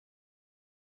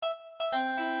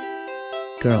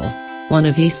Girls, one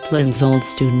of Eastland's old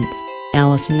students,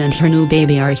 Allison and her new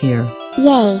baby are here.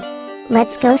 Yay!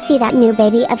 Let's go see that new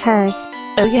baby of hers.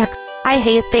 Oh yuck, I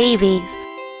hate babies.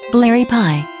 Blurry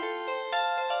Pie.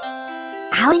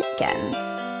 Howdy again.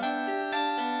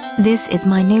 This is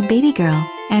my new baby girl,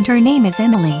 and her name is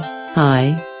Emily.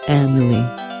 Hi, Emily.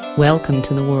 Welcome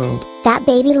to the world. That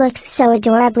baby looks so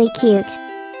adorably cute.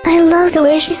 I love the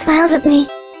way she smiles at me.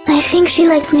 I think she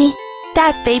likes me.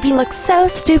 That baby looks so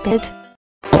stupid.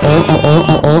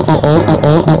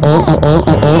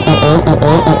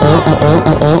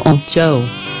 Joe,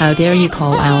 how dare you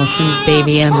call Allison's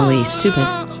baby Emily stupid?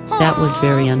 That was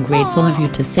very ungrateful of you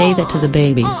to say that to the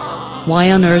baby.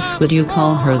 Why on earth would you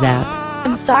call her that?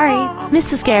 I'm sorry,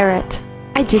 Mrs. Garrett.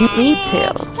 I didn't mean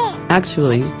to.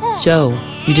 Actually, Joe,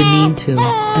 you didn't mean to,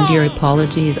 and your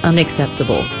apology is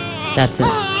unacceptable. That's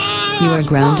it. You are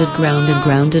grounded for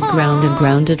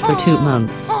 2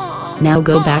 months. Now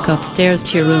go back upstairs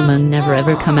to your room and never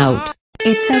ever come out.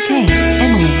 It's okay,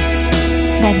 Emily.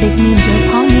 That big mean Joe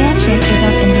Polniaczek is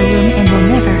up in her room and will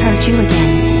never hurt you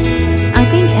again.